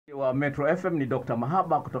wa Metro FM ni Dr.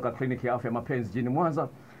 Mahaba kutoka kliniki ya afya mapenzi jijini Mwanza.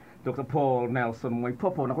 Dr. Paul Nelson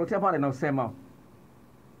Mwaipopo nakuletea pale inayosema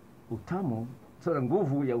utamu,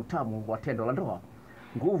 nguvu ya utamu wa tendo la ndoa.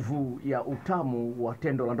 Nguvu ya utamu wa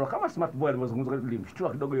tendo la ndoa. Kama smart boy alivyozungumza,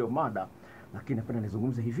 nilimshtua kidogo hiyo mada, lakini napenda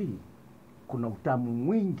nizungumze hivi. Kuna utamu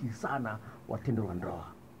mwingi sana wa tendo la ndoa.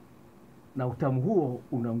 Na utamu huo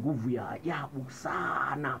una nguvu ya ajabu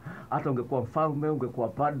sana. Hata ungekuwa mfalme, ungekuwa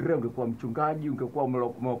padre, ungekuwa mchungaji, ungekuwa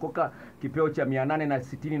umeokoka kipeo cha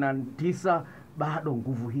 869, bado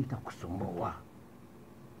nguvu hii itakusumbua.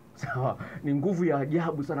 Sawa, ni nguvu ya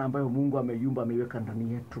ajabu sana ambayo Mungu ameiumba, ameiweka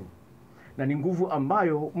ndani yetu. Na ni nguvu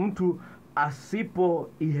ambayo mtu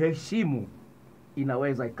asipoiheshimu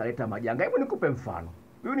inaweza ikaleta majanga. Hebu nikupe mfano.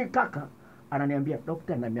 Huyu ni kaka ananiambia,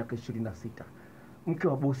 "Daktari, na miaka 26. Mke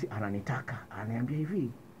wa bosi ananitaka." Ananiambia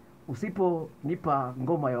hivi, "Usiponipa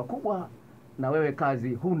ngoma ya wakubwa na wewe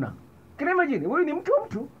kazi huna." Kile imagine, huyu ni mke wa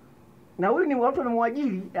mtu. Na huyu ni watu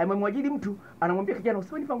amemwajiri mtu, anamwambia kijana,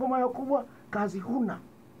 "Usiponipa ngoma ya wakubwa kazi huna."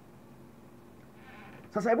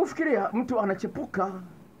 Sasa hebu fikiria, mtu anachepuka,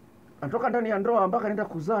 anatoka ndani ya ndoa mpaka anaenda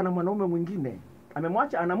kuzaa na mwanaume mwingine.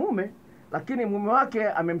 Amemwacha, ana mume, lakini mume wake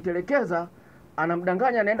amemtelekeza,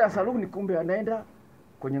 anamdanganya anaenda saluni, kumbe anaenda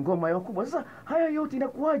kwenye ngoma ya wakubwa. Sasa haya yote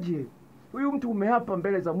inakuwaje? Huyu mtu umeapa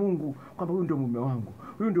mbele za Mungu kwamba huyu ndio mume wangu,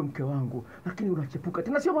 huyu ndio mke wangu, lakini unachepuka.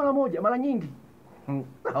 Tena sio mara moja, mara nyingi.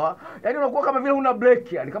 Sawa? Yaani unakuwa kama vile una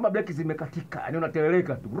breki, yani kama breki zimekatika, yani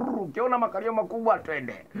unateleleka tu. Ukiona makalio makubwa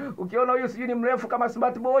twende. Ukiona huyo sijui ni mrefu kama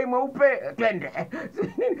smart boy mweupe twende.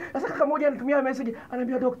 Sasa kaka mmoja anatumia message,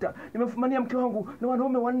 ananiambia, "Dokta, nimemfumania mke wangu na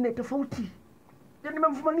wanaume 4 tofauti." Yaani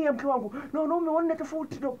nimemfumania mke wangu na wanaume 4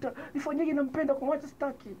 tofauti, dokta. Nifanyeje? Nampenda, kumwacha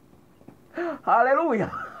sitaki.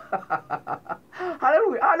 Haleluya.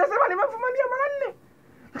 Haleluya. Anasema nimemfumania mara 4,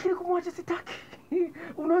 lakini kumwacha sitaki.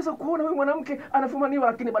 Unaweza kuona huyu mwanamke anafumaniwa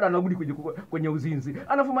lakini bado anarudi kwenye uzinzi.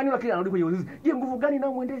 Anafumaniwa lakini anarudi kwenye uzinzi. Je, nguvu gani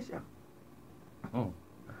inayomuendesha?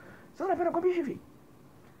 Sasa napenda kwambia hivi.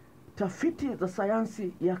 Tafiti za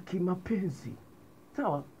sayansi ya kimapenzi,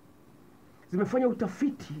 sawa, zimefanya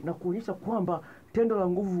utafiti na kuonyesha kwamba tendo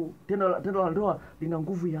la ndoa lina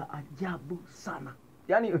nguvu ya ajabu sana.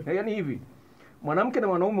 Yaani hivi, mwanamke na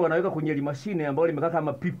mwanaume wanaweka kwenye mashine ambayo limekaa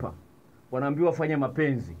kama pipa. Wanaambiwa wafanye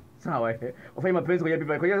mapenzi. Sawa, wafanye mapenzi kwenye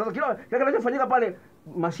pipa. Kwa hiyo sasa kila kinachofanyika pale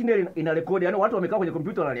mashine ina rekodi. Yaani watu wamekaa kwenye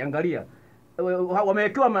kompyuta wanaliangalia.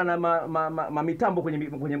 Wamewekewa mitambo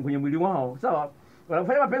kwenye mwili wao. Sawa?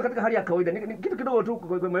 Wanafanya mapenzi katika hali ya kawaida. Ni kitu kidogo tu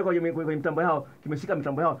kwenye mitambo yao, kimeshika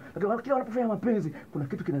mitambo yao. Lakini kila wanapofanya mapenzi kuna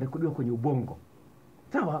kitu kinarekodiwa kwenye ubongo.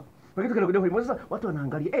 Sawa? Kuna kitu kinarekodiwa kwenye ubongo. Sasa watu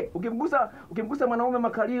wanaangalia, ukimgusa mwanaume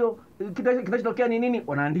makalio, kinachotokea ni nini?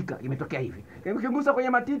 Wanaandika imetokea hivi. Ukimgusa kwenye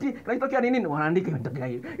matiti, kinachotokea ni nini? Wanaandika imetokea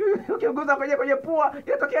hivi. Ukimgusa kwenye pua,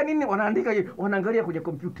 inatokea nini? Wanaandika hivi. Wanaangalia kwenye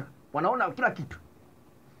kompyuta. Wanaona kila kitu.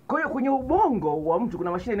 Kwa hiyo kwenye ubongo wa mtu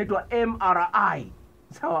kuna mashine inaitwa MRI.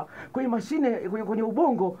 Sawa? Kwenye mashine kwenye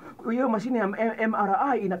ubongo, hiyo mashine ya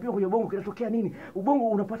MRI inapima kwenye ubongo kinatokea nini? Ubongo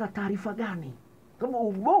unapata taarifa gani? Sababu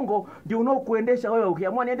ubongo ndio unaokuendesha wewe.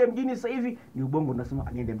 Ukiamua niende mjini sasa hivi, ni ubongo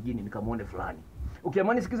unasema niende mjini nikamuone fulani.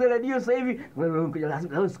 Ukiamua nisikize radio sasa hivi,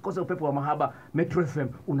 lazima usikose upepo wa mahaba Metro FM,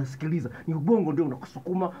 unasikiliza. Ni ubongo ndio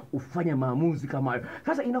unakusukuma ufanye maamuzi kama hayo.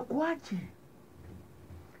 Sasa inakuaje?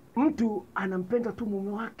 Mtu anampenda tu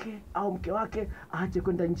mume wake au mke wake, aache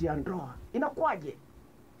kwenda nje ya ndoa. Inakuaje?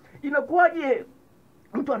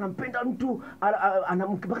 Mtu anampenda mtu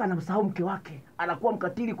mpaka anamsahau mke wake, anakuwa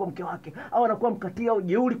mkatili kwa mke wake, au anakuwa mkatili au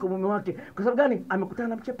jeuri kwa mume wake. Kwa sababu gani? Amekutana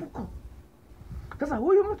na mchepuko. Sasa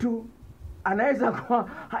huyu mtu anaweza kuwa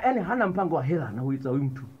yaani hana mpango wa hela na huyu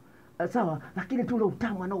mtu. Sawa, lakini tu ule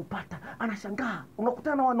utamu anaopata, anashangaa.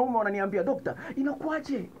 Unakutana na wanaume wananiambia, "Dokta,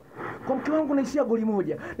 inakuaje? Kwa mke wangu naishia goli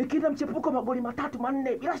moja. Nikienda mchepuko magoli 3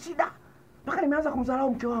 4 bila shida. Mpaka nimeanza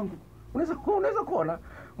kumdharau mke wangu." Unaweza kuona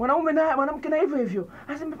mwanaume na mwanamke na hivyo.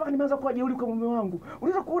 Asema mpaka nimeanza kuwa jeuri kwa mume wangu.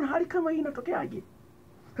 Unaweza kuona hali kama hii inatokeaje?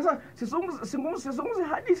 Sasa sizungumzi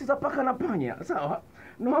hadithi za paka na panya. Sawa?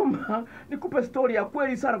 Naomba nikupe story ya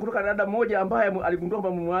kweli sana kutoka dada mmoja ambaye aligundua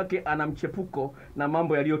kwamba mume wake ana mchepuko na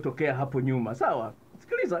mambo yaliyotokea hapo nyuma. Sawa?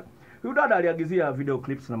 Sikiliza. Huyu dada aliagizia video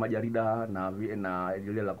clips na majarida na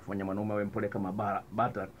ile la kufanya mwanaume awe mpole kama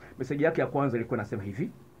bata. Message yake ya kwanza ilikuwa inasema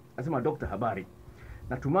hivi. Anasema, "Dokta, habari.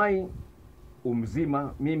 Natumai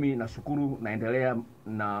umzima, mimi nashukuru, naendelea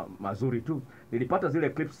na mazuri tu. Nilipata zile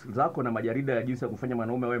clips zako na majarida ya jinsi ya kufanya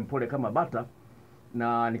mwanaume awe mpole kama bata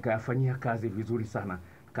na nikayafanyia kazi vizuri sana.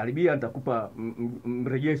 Karibia nitakupa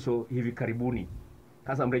mrejesho hivi karibuni."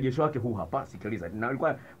 Sasa mrejesho wake huu hapa, sikiliza. Na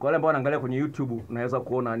kwa wale ambao wanaangalia kwenye YouTube, naweza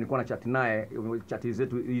kuona nilikuwa na chat naye, chat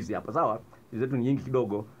zetu hizi hapa, sawa? Zetu ni nyingi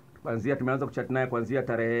kidogo. Kuanzia tumeanza kuchat naye kuanzia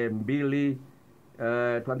tarehe 2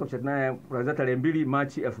 tuanza kuchat naye kuanzia tarehe 2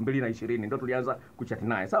 Machi 2020 ndio tulianza kuchat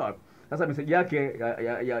naye. Sawa? Sasa message yake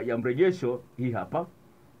ya mrejesho hii hapa.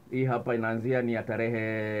 Hii hapa inaanzia ni ya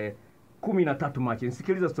tarehe 13 Machi.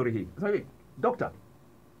 Nisikiliza story hii. Sasa hivi, Dokta,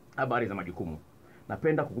 habari za majukumu.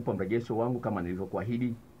 Napenda kukupa mrejesho wangu kama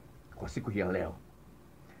nilivyokuahidi kwa siku hii ya leo.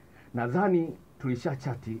 Nadhani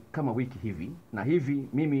tulishachati kama wiki hivi, na hivi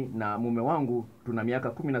mimi na mume wangu tuna miaka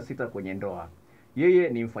 16 kwenye ndoa. Yeye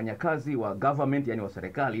ni mfanyakazi wa government, yani wa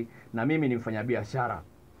serikali, na mimi ni mfanyabiashara.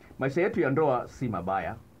 Maisha yetu ya ndoa si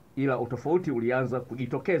mabaya, ila utofauti ulianza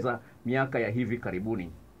kujitokeza miaka ya hivi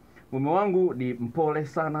karibuni. Mume wangu ni mpole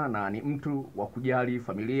sana na ni mtu wa kujali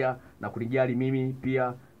familia na kunijali mimi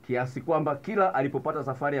pia, kiasi kwamba kila alipopata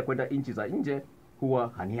safari ya kwenda nchi za nje huwa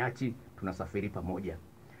haniachi, tunasafiri pamoja.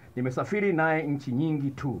 Nimesafiri naye nchi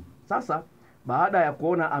nyingi tu. Sasa baada ya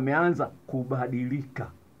kuona ameanza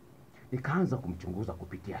kubadilika, nikaanza kumchunguza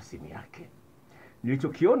kupitia simu yake.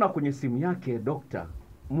 Nilichokiona kwenye simu yake, Dokta,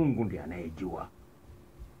 Mungu ndiye anayejua.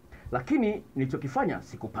 Lakini nilichokifanya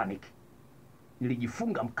sikupaniki.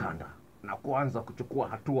 Nilijifunga mkanda na kuanza kuchukua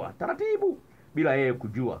hatua taratibu bila yeye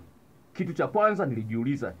kujua. Kitu cha kwanza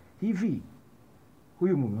nilijiuliza, hivi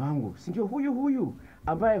huyu mume wangu si ndio huyu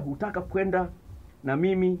ambaye hutaka kwenda na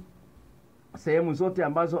mimi sehemu zote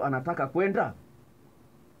ambazo anataka kwenda?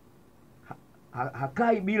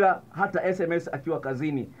 Hakai bila hata SMS akiwa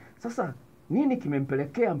kazini. Sasa nini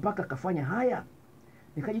kimempelekea mpaka kafanya haya?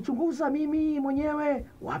 Nikajichunguza mimi mwenyewe,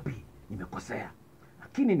 wapi nimekosea.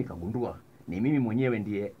 Lakini nikagundua ni mimi mwenyewe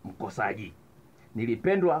ndiye mkosaji.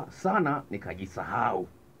 Nilipendwa sana nikajisahau.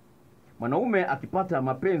 Mwanaume akipata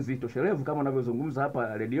mapenzi toshelevu kama unavyozungumza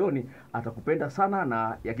hapa redioni, atakupenda sana,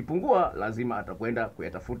 na yakipungua lazima atakwenda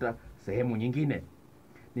kuyatafuta sehemu nyingine.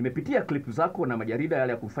 Nimepitia clip zako na majarida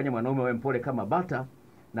yale ya kufanya mwanaume awe mpole kama bata,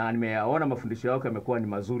 na nimeyaona mafundisho yako yamekuwa ni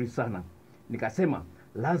mazuri sana. Nikasema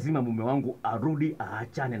lazima mume wangu arudi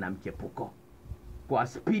aachane na mchepuko kwa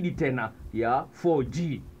spidi tena ya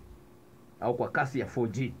 4G au kwa kasi ya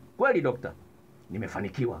 4G. Kweli Dokta,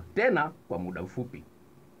 nimefanikiwa tena kwa muda mfupi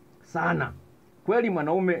sana. Kweli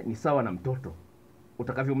mwanaume ni sawa na mtoto.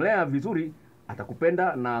 Utakavyomlea vizuri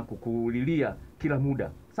atakupenda na kukulilia kila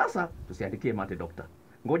muda. Sasa tusiandikie mate Dokta.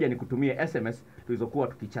 Ngoja nikutumie SMS tulizokuwa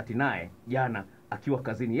tukichati naye jana akiwa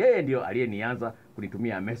kazini. Yeye ndio aliyenianza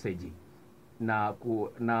kunitumia message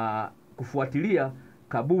na kufuatilia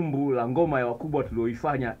kabumbu la ngoma ya wakubwa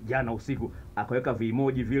tulioifanya jana usiku. Akaweka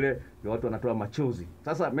vimoji vile vya watu wanatoa machozi.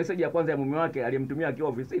 Sasa message ya kwanza ya mume wake aliyemtumia akiwa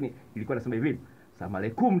ofisini ilikuwa inasema hivi: "Salamu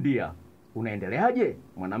alaykum dia, unaendeleaje?"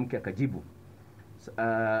 Mwanamke akajibu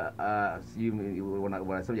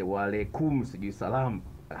wanasema wa alaykum sijui salam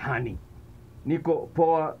hani, niko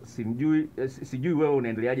poa, sijui wewe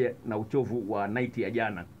unaendeleaje na uchovu wa night ya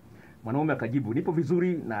jana. Mwanaume akajibu, nipo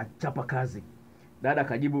vizuri na chapa kazi. Dada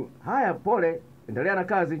akajibu, haya pole, endelea na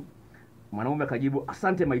kazi. Mwanaume akajibu,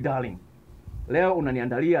 asante my darling, leo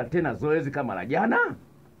unaniandalia tena zoezi kama la jana?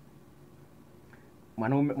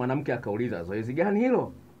 Mwanamke akauliza, zoezi gani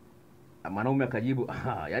hilo? Mwanaume akajibu,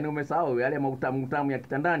 yani umesahau yale mautamu ya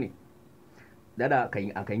kitandani. Dada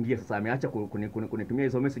akaingia sasa, ameacha kunitumia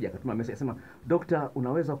hizo message, akatuma message akasema, Dokta,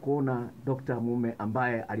 unaweza kuona Dokta mume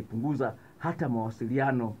ambaye alipunguza hata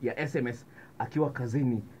mawasiliano ya SMS akiwa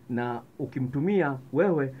kazini, na ukimtumia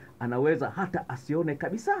wewe anaweza hata asione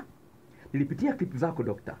kabisa. Nilipitia clip zako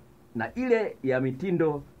Dokta, na ile ya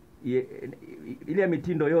mitindo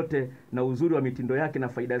yote na uzuri wa mitindo yake na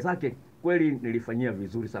faida zake, kweli nilifanyia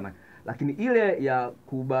vizuri sana. Lakini ile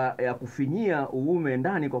ya kufinyia uume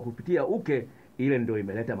ndani kwa kupitia uke, ile ndio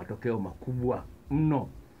imeleta matokeo makubwa mno.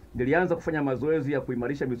 Nilianza kufanya mazoezi ya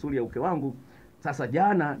kuimarisha misuli ya uke wangu. Sasa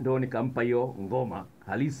jana ndio nikampa hiyo ngoma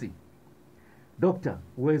halisi. Dokta,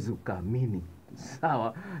 huwezi ukaamini.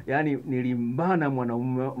 Sawa, yani nilimbana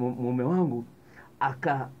mume wangu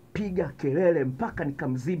akapiga kelele mpaka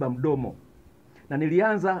nikamziba mdomo. Na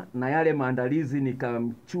nilianza na yale maandalizi,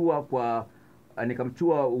 nikamchua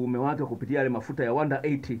uume wake kupitia yale mafuta ya Wonder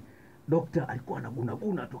 80. Dokta alikuwa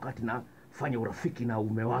anaguna wakati nafanya urafiki na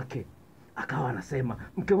uume wake. Akawa anasema,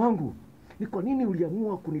 mke wangu, ni kwa nini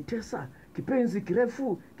uliamua kunitesa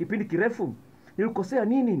kipindi kirefu? Nilikosea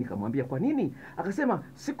nini? Nikamwambia kwa nini? Akasema,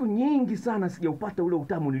 siku nyingi sana sijaupata ule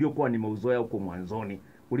utamu niliokuwa nimeuzoea huko mwanzoni.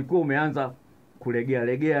 Ulikuwa umeanza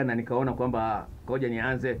kulegea, na nikaona kwamba ngoja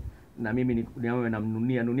nianze na mimi niawe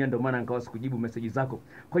namnunia, ndio maana nikawa sikujibu message zako.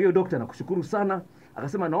 Kwa hiyo Dokta, nakushukuru sana.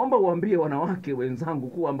 Akasema, naomba uambie wanawake wenzangu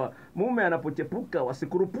kwamba mume anapochepuka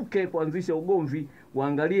wasikurupuke kuanzisha ugomvi,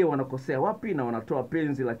 waangalie wanakosea wapi na wanatoa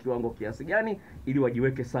penzi la kiwango kiasi gani ili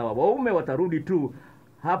wajiweke sawa. Waume watarudi tu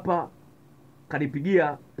hapa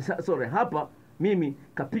kanipigia sorry, hapa mimi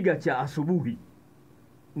kapiga cha asubuhi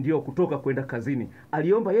ndio kutoka kwenda kazini.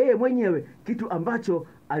 Aliomba yeye mwenyewe kitu ambacho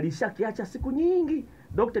alishakiacha siku nyingi.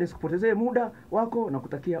 Daktari, nisikupotezee muda wako na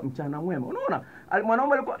kutakia mchana mwema. Unaona?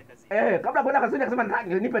 Mwanaume alikuwa kabla kwenda kazini akasema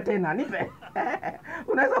nipe tena, nipe.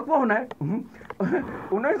 Unaweza kuona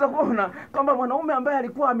unaweza kuona kwamba mwanaume ambaye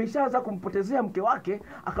alikuwa ameshaanza kumpotezea mke wake,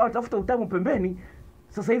 akawa tafuta utamu pembeni,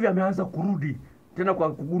 sasa hivi ameanza kurudi tena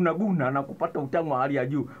kwa kuguna na kupata utamu wa hali ya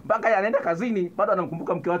juu. Mpaka yeye anaenda kazini bado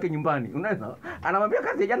anamkumbuka mke wake nyumbani. Unaona? Anamwambia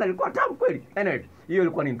kazi ya jana ilikuwa tamu kweli. Anyway, hiyo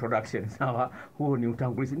ilikuwa ni introduction. Sawa? Huo ni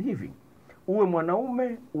utangulizi. Ni hivi. Uwe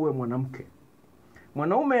mwanaume, uwe mwanamke.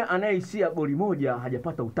 Mwanaume anayeishia goli moja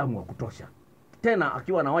hajapata utamu wa kutosha. Tena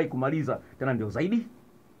akiwa anawahi kumaliza tena ndio zaidi.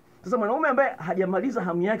 Sasa mwanaume ambaye hajamaliza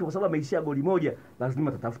hamu yake kwa sababu ameishia goli moja, lazima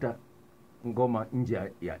atatafuta ngoma nje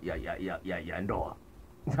ya ndoa.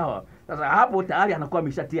 Sawa. Sasa hapo tayari anakuwa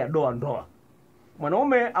ameshatia ndoa.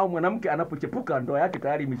 Mwanaume au mwanamke anapochepuka, ndoa yake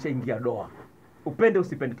tayari imeshaingia doa. Upende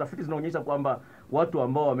usipende, tafiti zinaonyesha kwamba watu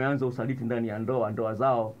ambao wameanza usaliti ndani ya ndoa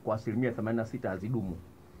zao kwa 86% hazidumu.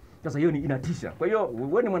 Sasa hiyo ni inatisha. Kwa hiyo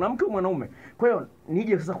wewe ni mwanamke au mwanaume. Kwa hiyo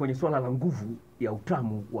nije sasa kwenye swala la nguvu ya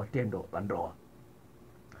utamu wa tendo la ndoa.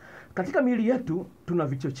 Katika miili yetu tuna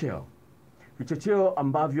vichocheo. Vichocheo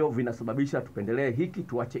ambavyo vinasababisha tupendelee hiki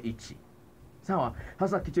tuache hichi. Sawa?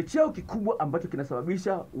 Sasa kichocheo kikubwa ambacho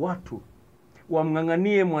kinasababisha watu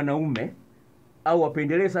wamng'ang'anie mwanaume au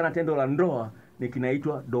wapendelee sana tendo la ndoa ni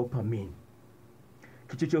kinaitwa dopamine.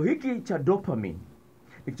 Kichocheo hiki cha dopamine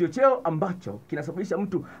ni kichocheo ambacho kinasababisha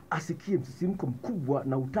mtu asikie msisimko mkubwa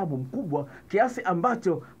na utamu mkubwa kiasi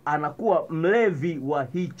ambacho anakuwa mlevi wa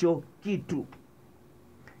hicho kitu.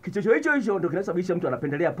 Kichocheo hicho ndio kinasababisha mtu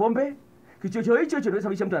anapendelea pombe. Kichocheo hicho ndio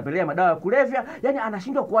kinasababisha mtu anapendelea madawa ya kulevya. Yaani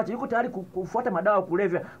anashindwa kuacha, yuko tayari kufuata madawa ya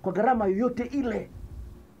kulevya kwa gharama yoyote ile.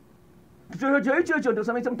 Kichocheo hicho ndio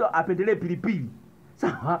kinasababisha mtu apendelee pilipili.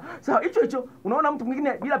 Sawa, hicho unaona mtu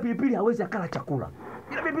mwingine bila pilipili hawezi akala chakula.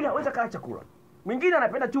 Bila pilipili hawezi akala chakula. Mwingine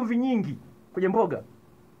anapenda chumvi nyingi kwenye mboga.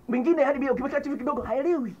 Mwingine hadi bila ukimweka chumvi kidogo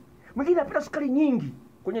haelewi. Mwingine anapenda sukari nyingi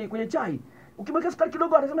kwenye chai. Ukimweka sukari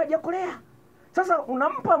kidogo anasema hajakolea. Sasa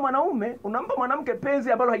unampa mwanamke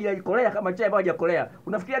penzi ambalo hajakolea kama chai ambayo hajakolea.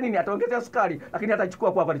 Unafikiria nini? Ataongezea sukari lakini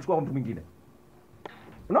hatachukua kwako, atachukua kwa mtu mwingine.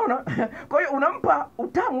 Unaona? Kwa hiyo unampa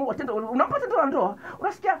utamu wa tendo, unampa tendo la ndoa.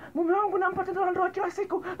 Unasikia mume wangu nampa tendo la ndoa kila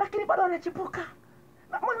siku lakini bado anachipuka.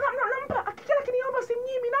 Nampa akikila lakini naomba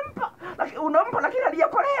simnyimi nampa. Lakini unampa lakini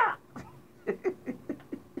hajakolea.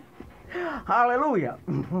 Haleluya.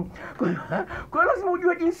 Kwa hiyo lazima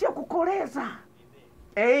ujue jinsi ya kukoleza.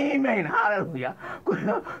 Amen. Haleluya.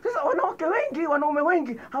 Sasa wanaume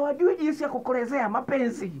wengi hawajui jinsi ya kukolezea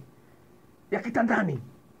mapenzi ya kitandani.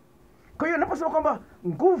 Kwa hiyo naposema kwamba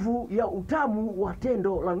nguvu ya utamu wa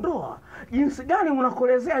tendo la ndoa, jinsi gani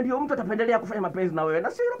unakolezea ndio mtu atapendelea kufanya mapenzi na wewe.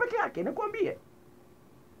 Na sio hilo peke yake, nikwambie.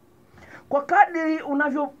 Kwa kadri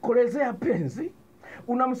unavyokolezea penzi,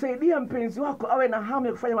 unamsaidia mpenzi wako awe na hamu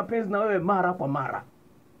ya kufanya mapenzi na wewe mara kwa mara.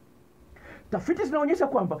 Tafiti zinaonyesha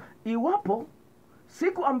kwamba iwapo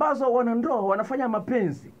siku ambazo wanandoa wanafanya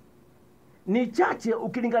mapenzi ni chache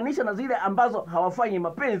ukilinganisha na zile ambazo hawafanyi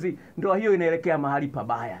mapenzi, ndoa hiyo inaelekea mahali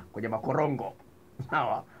pabaya, kwenye makorongo.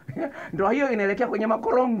 Sawa? Ndoa hiyo inaelekea kwenye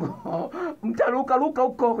makorongo. Mtaruka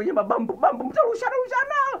huko kwenye mabambu, mtarushana,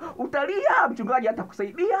 utalia, mchungaji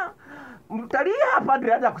atakusaidia. Mtalia,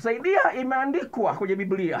 padri atakusaidia. Imeandikwa kwenye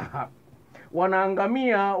Biblia.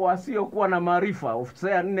 Wanaangamia wasiokuwa na maarifa.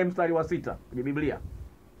 Hosea 4:6 kwenye Biblia.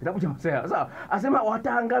 Kitabu cha Hosea. Sawa? Asema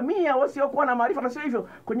wataangamia wasiokuwa na maarifa, na sio hivyo.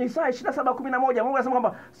 Kwenye Isaya 27:11 Mungu anasema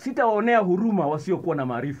kwamba sitawaonea huruma wasiokuwa na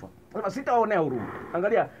maarifa. Anasema sitawaonea huruma.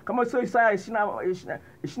 Angalia, kama sio Isaya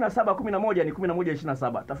 27:11 ni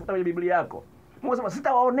 11:27. Tafuta kwenye Biblia yako. Mungu anasema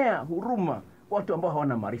sitawaonea huruma watu ambao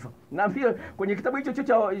hawana maarifa. Na pia kwenye kitabu hicho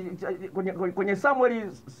cha kwenye Samueli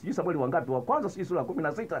wangapi wa kwanza sura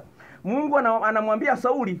 16, Mungu anamwambia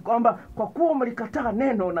Sauli kwamba kwa kuwa umelikataa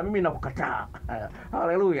neno na mimi nakukataa.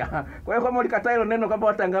 Haleluya. Kwa hiyo kama ulikataa hilo neno kwamba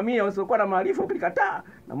wataangamia wasiokuwa na maarifa, ukilikataa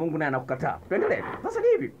na Mungu naye anakukataa. Tuendelee. Sasa ni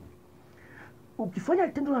hivi. Ukifanya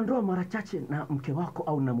tendo la ndoa mara chache na mke wako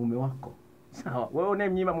au na mume wako, sawa, wewe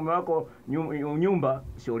unayemnyima mume wako nyumba,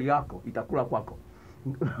 shauri yako itakula kwako.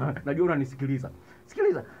 Najua unanisikiliza.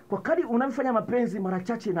 Sikiliza, kwa kadri unavyofanya mapenzi mara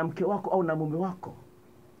chache na mke wako au na mume wako,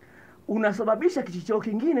 unasababisha kichocheo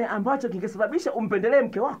kingine ambacho kingesababisha umpendelee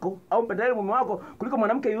mke wako au umpendelee mume wako kuliko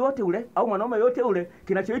mwanamke yoyote ule au mwanaume yoyote ule,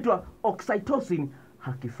 kinachoitwa oxytocin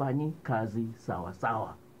hakifanyi kazi sawa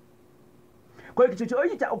sawa. Kwa hiyo kichocheo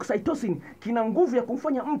hiki cha oxytocin kina nguvu ya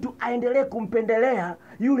kumfanya mtu aendelee kumpendelea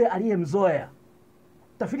yule aliyemzoea.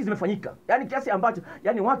 tafiti zimefanyika, yani kiasi ambacho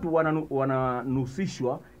yani watu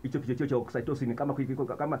wananusishwa hicho kichocheo cha oxytocin kama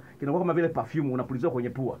kinakuwa kama vile perfume unapuliziwa kwenye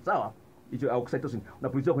pua, sawa? Hicho oxytocin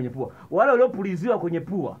unapuliziwa kwenye pua. Wale waliopuliziwa kwenye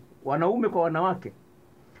pua, wanaume kwa wanawake,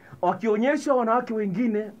 wakionyeshwa wanawake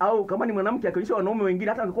wengine, au kama ni mwanamke akionyeshwa wanaume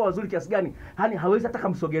wengine, hata angekuwa wazuri kiasi gani, yani hawezi hata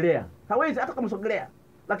kumsogelea, hawezi hata kumsogelea.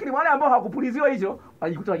 Lakini wale ambao hawakupuliziwa hizo,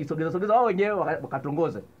 wajikuta wajisogeza wao wenyewe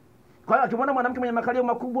wakatongoze. Kwa hiyo akimwona mwanamke mwenye makalio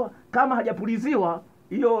makubwa, kama hajapuliziwa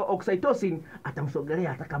hiyo oxytocin,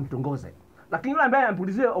 atamsogelea, atakamtongoze. Lakini yule ambaye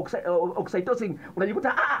anapuliziwa oxytocin,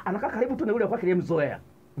 unajikuta anakaa karibu tu na yule kwake aliyemzoea.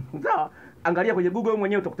 Sawa? Angalia kwenye Google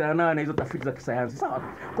mwenyewe utakutana nayo na hizo tafiti za kisayansi. Sawa?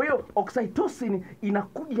 Kwa hiyo oxytocin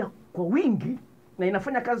inakuja kwa wingi na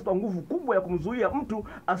inafanya kazi kwa nguvu kubwa ya kumzuia mtu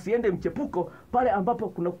asiende mchepuko pale ambapo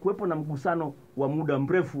kuna kuwepo na mgusano wa muda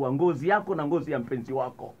mrefu wa ngozi yako na ngozi ya mpenzi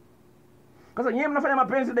wako. Sasa nyewe mnafanya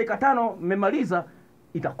mapenzi dakika 5 mmemaliza,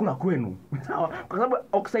 itakula kwenu. Sawa? Kwa sababu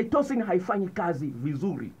oxytocin haifanyi kazi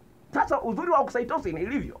vizuri. Sasa uzuri wa oxytocin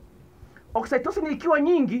ilivyo, oxytocin ikiwa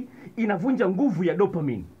nyingi inavunja nguvu ya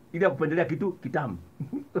dopamine, ile ya kupendelea kitu kitamu.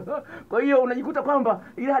 Kwa hiyo unajikuta kwamba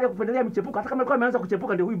ile hali ya kupendelea michepuko, hata kama alikuwa ameanza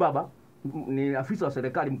kuchepuka, ndio huyu baba ni afisa wa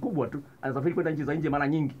serikali mkubwa tu, anasafiri kwenda nchi za nje mara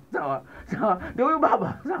nyingi. Sawa? Sawa? Ndio huyu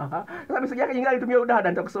baba. Sawa? Sasa message yake nyingine alitumia udada,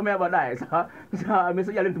 nitakusomea baadaye. Sawa? Sawa,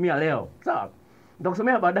 message alitumia leo. Sawa?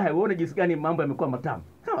 Nitakusomea baadaye uone jinsi gani mambo yamekuwa matamu.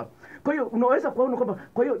 Sawa? Kwa hiyo unaweza kuona kwamba,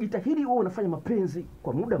 kwa hiyo jitahidi wewe unafanya mapenzi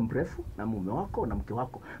kwa muda mrefu na mume wako na mke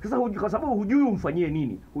wako. Sasa kwa sababu hujui umfanyie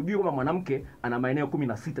nini. Hujui kwamba mwanamke ana maeneo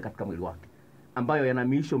 16 katika mwili wake ambayo yana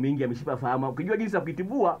miisho mingi ya mishipa fahamu. Ukijua jinsi ya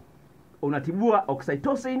kutibua, unatibua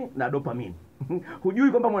oxytocin na dopamine.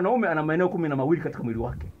 Hujui kwamba mwanaume ana maeneo 12 katika mwili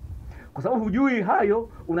wake. Kwa sababu hujui hayo,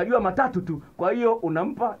 unajua matatu tu. Kwa hiyo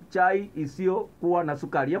unampa chai isiyokuwa na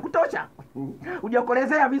sukari ya kutosha.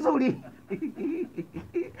 Hujakolezea vizuri.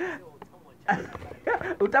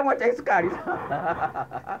 Utamu wa chai sukari.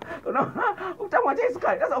 Utamu wa chai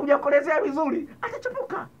sukari. Sasa hujakolezea vizuri,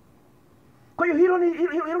 atachepuka. Kwa hiyo hilo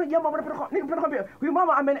ni jambo ambalo ningependa kuambia. Huyu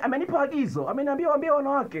mama amenipa agizo, ameniambia waambie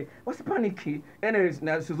wanawake wasipaniki. Anyways,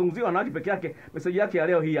 na sizungumzie wanawake peke yake. Message yake ya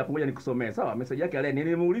leo hii hapo, ngoja nikusomee. Sawa? Message yake ya leo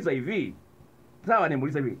nilimuuliza hivi. Sawa,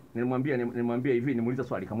 nimuuliza hivi. Nilimwambia hivi, nimuuliza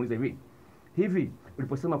swali, kamuuliza hivi. Hivi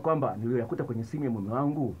uliposema kwamba niliyoyakuta kwenye simu ya mume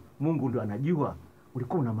wangu, Mungu ndo anajua,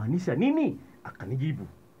 ulikuwa unamaanisha nini? Akanijibu.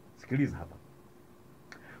 Sikiliza hapa.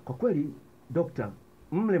 Kwa kweli, dokta,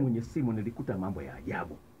 mle mwenye simu nilikuta mambo ya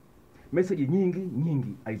ajabu. Message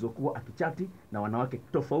nyingi alizokuwa akichati na wanawake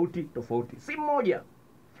tofauti, si mmoja.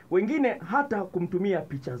 Wengine hata kumtumia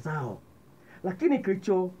picha zao. Lakini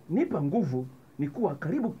kilichonipa nguvu ni kuwa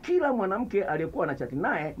karibu kila mwanamke aliyekuwa anachati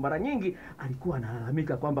naye mara nyingi alikuwa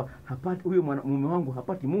analalamika kwamba huyo mume wangu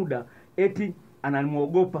hapati muda, eti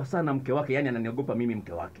anamuogopa sana mke wake, yani ananiogopa mimi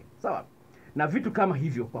mke wake. Sawa? Na vitu kama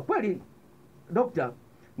hivyo. Kwa kweli, dokta,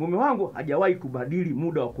 mume wangu hajawahi kubadili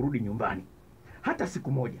muda wa kurudi nyumbani hata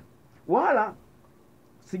siku moja. Wala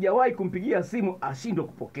sijawahi kumpigia simu ashindwe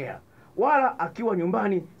kupokea. Wala akiwa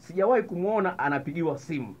nyumbani sijawahi kumuona anapigiwa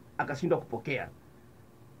simu akashindwa kupokea.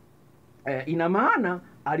 Ina maana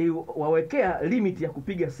aliwawekea limit ya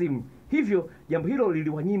kupiga simu. Hivyo jambo hilo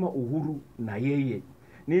liliwanyima uhuru na yeye.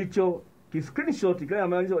 Nilicho screenshot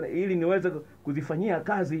ili niweze kuzifanyia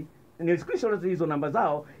kazi. Ni screenshot hizo namba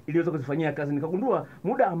zao ili niweze kuzifanyia kazi. Nikagundua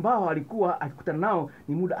muda ambao alikuwa akikutana nao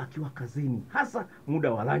ni muda akiwa kazini, hasa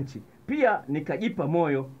muda wa lunch. Pia nikajipa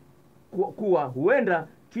moyo kuwa huenda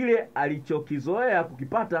kile alichokizoea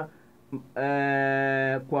kukipata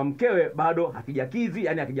kwa mkewe bado hakijakizi,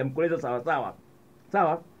 yani hakijamkoleza sawa.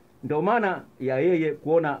 Sawa? Ndio maana ya yeye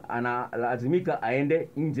kuona analazimika aende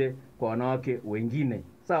nje kwa wanawake wengine.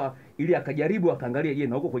 Sawa? Ili akajaribu akaangalia je,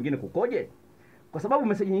 na huko kwingine kukoje? Kwa sababu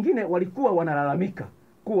message nyingine walikuwa wanalalamika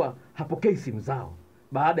kuwa hapokei simu zao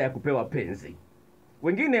baada ya kupewa penzi.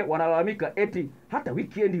 Wengine wanalalamika eti hata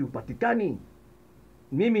weekend upatikani.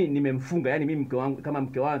 Mimi nimemfunga, yani mimi mke wangu kama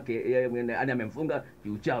mke wake, yani amemfunga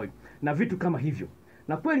kiuchawi na vitu kama hivyo.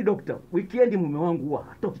 Na kweli dokta, weekend mume wangu huwa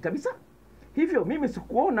hatoki kabisa. Hivyo mimi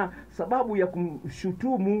sikuona sababu ya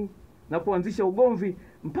kumshutumu na kuanzisha ugomvi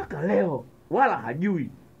mpaka leo, wala hajui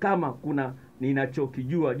kama kuna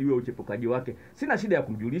ninachokijua juu ya uchepukaji wake. Sina shida ya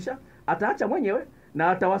kumjulisha, ataacha mwenyewe na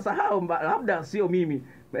atawasahau, labda sio mimi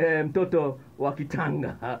mtoto wa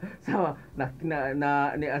Kitanga. Sawa?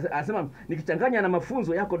 Asema nikichanganya na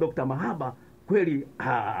mafunzo yako Dr. Mahaba, kweli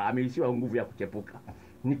ameishiwa nguvu ya kuchepuka.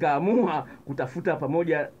 Nikaamua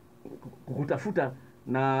kutafuta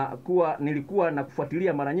na nilikuwa na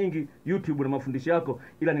kufuatilia mara nyingi YouTube na mafundisho yako,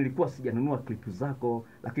 ila nilikuwa sijanunua clip zako,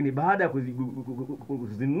 lakini baada ya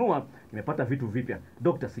kuzinunua nimepata vitu vipya.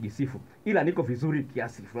 Dr. Sijisifu, ila niko vizuri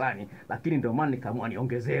kiasi fulani, lakini ndio maana nikaamua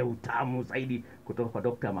niongezee utamu zaidi kutoka kwa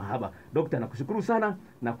Dr. Mahaba. Dr. nakushukuru sana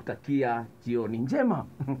na kutakia jioni njema.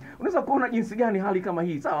 Unaweza kuona jinsi gani hali kama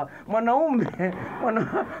hii, sawa? Mwanaume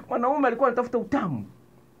alikuwa anatafuta utamu.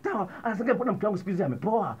 Sawa, anasema mbona mke wangu siku hizi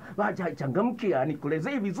amepoa? Wacha changamki,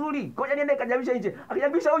 anikolezei vizuri. Ngoja niende kajabisha nje.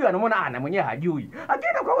 Akijabisha huyu anamwona mwenyewe hajui.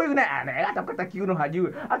 Akienda kwa huyu naye hata kukata kiuno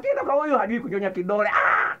hajui. Akienda kwa huyu hajui kunyonya kidole.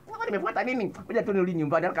 Sasa nimefuata nini? Ngoja tu nirudi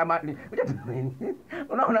nyumbani kama ngoja tu.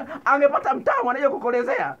 Unaona? Angepata mtamu anaje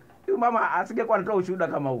kukolezea. Huyu mama asingekuwa anatoa ushuhuda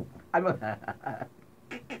kama huu.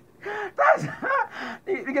 Sasa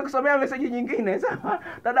ningekusomea message nyingine, sawa?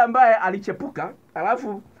 Dada ambaye alichepuka,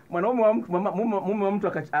 alafu mume wa mtu mume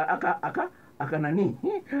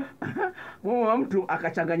wa mtu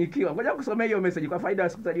akachanganyikiwa. Ngoja kusomea hiyo message kwa faida ya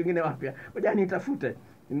wasikilizaji wengine wapya. Ngoja nitafute.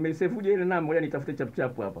 Nimesavuje ile namba, ngoja nitafute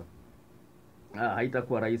chap hapa.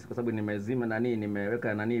 Haitakuwa rahisi kwa sababu nimezima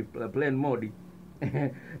nimeweka plane mode.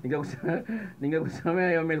 Ningekusomea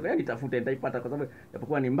hiyo message. Ngoja nitafute, nitaipata kwa sababu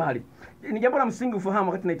japokuwa ni mbali. Ni jambo la msingi ufahamu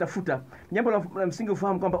wakati naitafuta. Jambo la msingi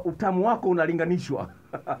ufahamu kwamba utamu wako unalinganishwa.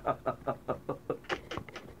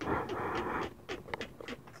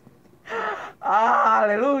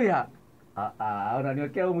 Haleluya.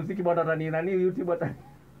 Unaniwekea muziki bwana YouTube bwana.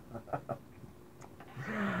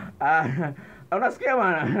 Unasikia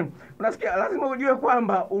bwana? Unasikia, lazima ujue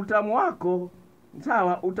kwamba utamu wako,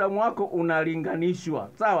 sawa, utamu wako unalinganishwa.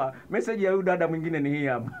 Sawa? Message ya huyu dada mwingine ni hii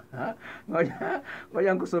hapa.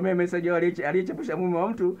 Ngoja nikusomee message ya aliyechepusha mume wa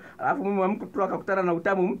mtu, alafu mume wa mtu tu akakutana na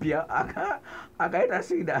utamu mpya, akaita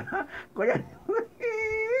shida. Ngoja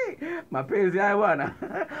mapenzi haya bwana.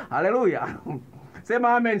 Haleluya.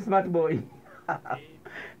 Sema amen smart boy.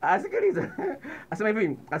 Asikiliza. Asema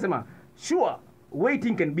hivi, asema sure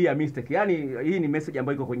waiting can be a mistake. Yaani hii ni message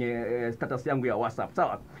ambayo iko kwenye status yangu ya WhatsApp,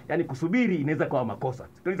 sawa? Yaani kusubiri inaweza kuwa makosa.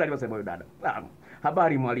 Sikiliza alivyosema huyo dada.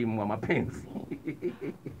 Habari mwalimu wa mapenzi.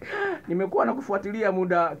 Nimekuwa na kufuatilia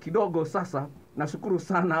muda kidogo sasa. Nashukuru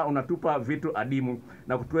sana, unatupa vitu adimu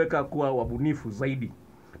na kutuweka kuwa wabunifu zaidi.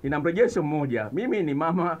 Nina mrejesho mmoja. Mimi ni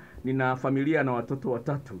mama, nina familia na watoto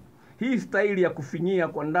 3. Hii staili ya kufinyia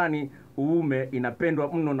kwa ndani uume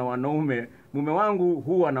inapendwa mno na wanaume. Mume wangu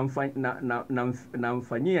huwa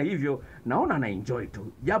namfanyia hivyo, naona na enjoy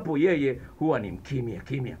tu, japo yeye huwa ni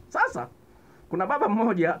kimya. Sasa kuna baba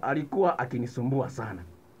mmoja alikuwa akinisumbua sana,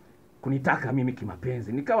 kunitaka mimi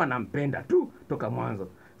kimapenzi. Nikawa nampenda tu toka mwanzo.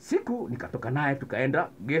 Siku nikatoka naye tukaenda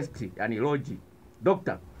guest, yani lodge.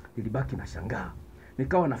 Dokta, nilibaki na shangaa.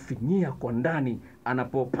 Nikawa nafinyia kwa ndani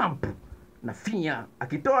anapopampu, nafinya,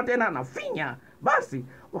 akitoa tena nafinya. Basi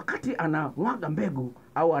wakati anamwaga mbegu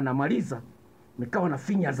au anamaliza, nikawa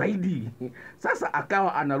nafinya zaidi. Sasa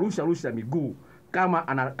akawa anarusha miguu kama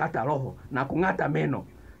anakata roho na kung'ata meno.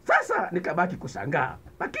 Sasa nikabaki kushangaa.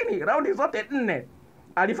 Lakini raundi zote 4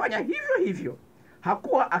 alifanya hivyo.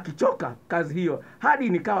 Hakuwa akichoka kazi hiyo, hadi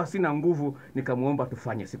nikawa sina nguvu, nikamuomba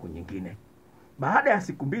tufanye siku nyingine. Baada ya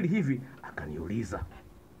siku 2 hivi akaniuliza,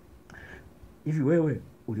 hivi wewe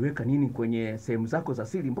uliweka nini kwenye sehemu zako za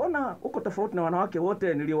siri? Mbona uko tofauti na wanawake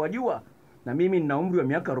wote niliowajua? Na mimi nina umri wa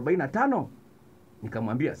miaka 45.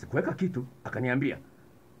 Nikamwambia sikuweka kitu. Akaniambia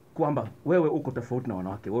kwamba wewe uko tofauti na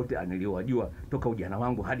wanawake wote niliowajua toka ujana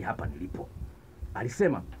wangu hadi hapa nilipo.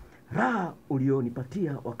 Alisema raha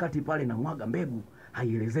ulionipatia wakati pale na mwaga mbegu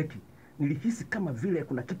haielezeki. Nilihisi kama vile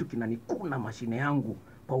kuna kitu kinanikuna mashine yangu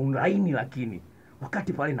kwa ulaini, lakini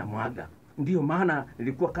wakati pale na mwaga, ndio maana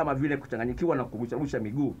nilikuwa kama vile kuchanganyikiwa na kugusha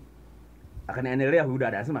miguu. Akaniendelea huyu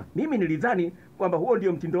dada, anasema mimi nilidhani kwamba huo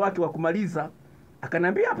ndio mtindo wake wa kumaliza.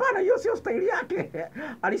 Akaniambia hapana, hiyo sio staili yake.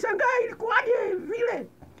 Alishangaa ilikuwaje vile,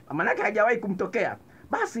 maana yake hajawahi kumtokea.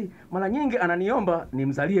 Basi mara nyingi ananiomba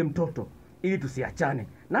nimzalie mtoto ili tusiachane.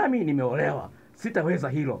 Nami nimeolewa, sitaweza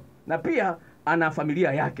hilo. Na pia ana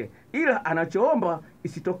familia yake, ila anachoomba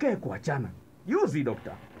isitokee kuachana. Juzi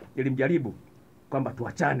dokta nilimjaribu kwamba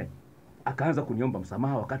tuachane, akaanza kuniomba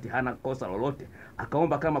msamaha wakati hana kosa lolote.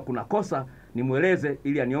 Akaomba kama kuna kosa nimueleze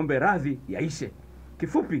ili aniombe radhi yaishe.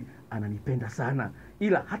 Kifupi, ananipenda sana,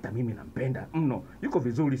 ila hata mimi nampenda mno. Yuko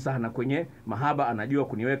vizuri sana kwenye mahaba, anajua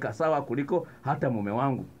kuniweka sawa kuliko hata mume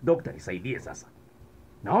wangu. Dokta nisaidie sasa.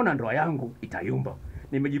 Naona ndoa yangu itayumba.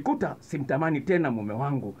 Nimejikuta simtamani tena mume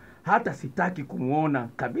wangu, hata sitaki kumuona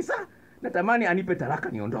kabisa. Natamani anipe talaka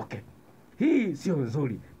niondoke. Hii sio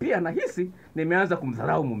nzuri. Pia nahisi nimeanza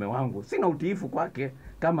kumdharau mume wangu. Sina utiifu kwake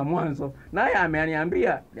kama mwanzo. Naye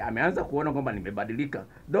ameniambia ameanza kuona kwamba nimebadilika.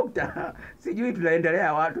 Dokta, sijui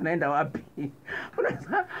tunaenda wapi.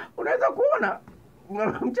 Unaweza kuona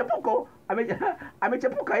mchepuko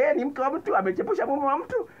amechepuka. Yeye ni mke wa mtu, amechepusha mume wa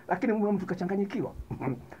mtu, lakini mume wa mtu kachanganyikiwa.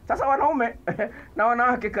 Sasa wanaume na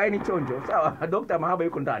wanawake, kaeni chonjo. Sawa, Dokta Mahaba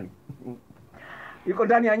yuko ndani. Yuko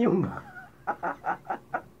ndani ya nyumba.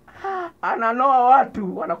 Ananoa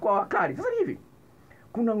watu wanakuwa wakali. Sasa hivi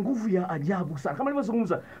kuna nguvu ya ajabu sana. Kama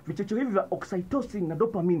nilivyozungumza, vichocheo hivi vya oxytocin na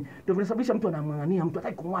dopamine ndio vinasababisha mtu anamng'ang'ania, mtu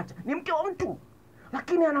hataki kumwacha. Ni mke wa mtu,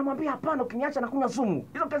 lakini anamwambia hapana, ukiniacha nakunywa sumu.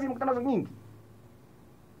 Hizo kesi nimekutana nazo nyingi.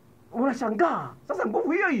 Unashangaa. Sasa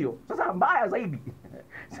nguvu hiyo hiyo. Sasa mbaya zaidi.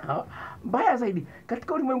 Sawa? Mbaya zaidi.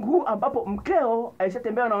 Katika ulimwengu huu ambapo mkeo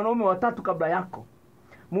alishatembea na wanaume watatu kabla yako,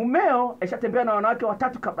 mumeo alishatembea na wanawake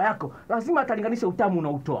watatu kabla yako, lazima atalinganisha utamu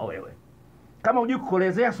unaotoa wewe. Kama hujui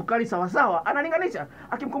kukolezea sukari sawa sawa, analinganisha.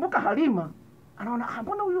 Akimkumbuka Halima, anaona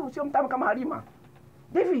mbona huyu sio mtamu kama Halima.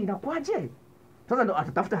 Hivi inakuaje? Sasa ndo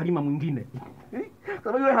atatafuta Halima mwingine.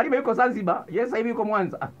 Sababu yule Halima yuko Zanzibar, yes sasa hivi yuko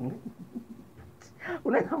Mwanza.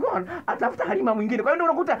 Unaona, atafuta Halima mwingine. Kwa hiyo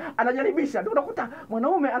ndio unakuta anajaribisha. Ndio unakuta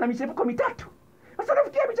mwanaume ana michepuko mitatu. Sasa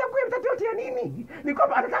unafikia michepuko mitatu yote ya nini? Ni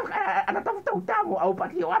kwamba anatafuta utamu au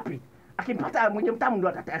patie wapi? Akimpata mwenye mtamu ndio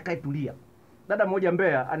atakayetulia. Dada mmoja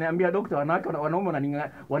Mbeya ananiambia, Dokta, wanaume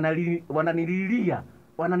wananililia.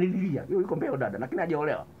 Hiyo yuko Mbeya dada, lakini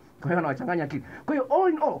hajaolewa. Kwa hiyo anawachanganya akili. Kwa hiyo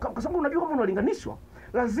all in all, kwa sababu unajua kama unalinganishwa,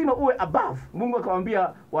 lazima uwe above. Mungu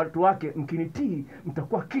akamwambia watu wake, mkinitii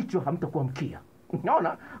mtakuwa kichwa, hamtakuwa mkia.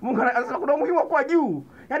 Unaona? Mungu anasema kuna umuhimu wa kuwa juu.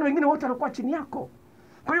 Yaani wengine wote wanakuwa chini yako.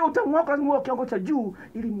 Kwa hiyo utamu wako lazima uwe kiwango cha juu,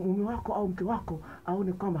 ili mume wako au mke wako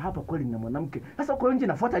aone kwamba hapa kweli ni mwanamke. Sasa uko nje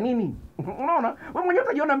nafuata nini? Unaona? Wewe mwenyewe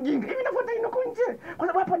utajiona mjinga. Hivi nafuata nini uko nje? Kwa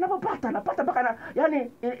sababu hapa napata mpaka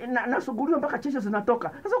yani nasuguliwa mpaka cheche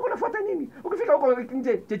zinatoka. Sasa uko nafuata nini? Ukifika huko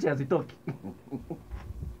nje cheche hazitoki.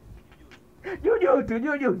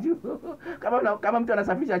 Juu. Kama mtu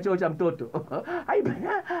anasafisha choo cha mtoto.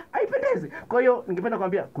 Haipendezi. Kwa hiyo ningependa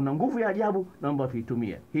kuambia kuna nguvu ya ajabu, naomba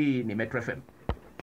tuitumie. Hii ni Metro FM.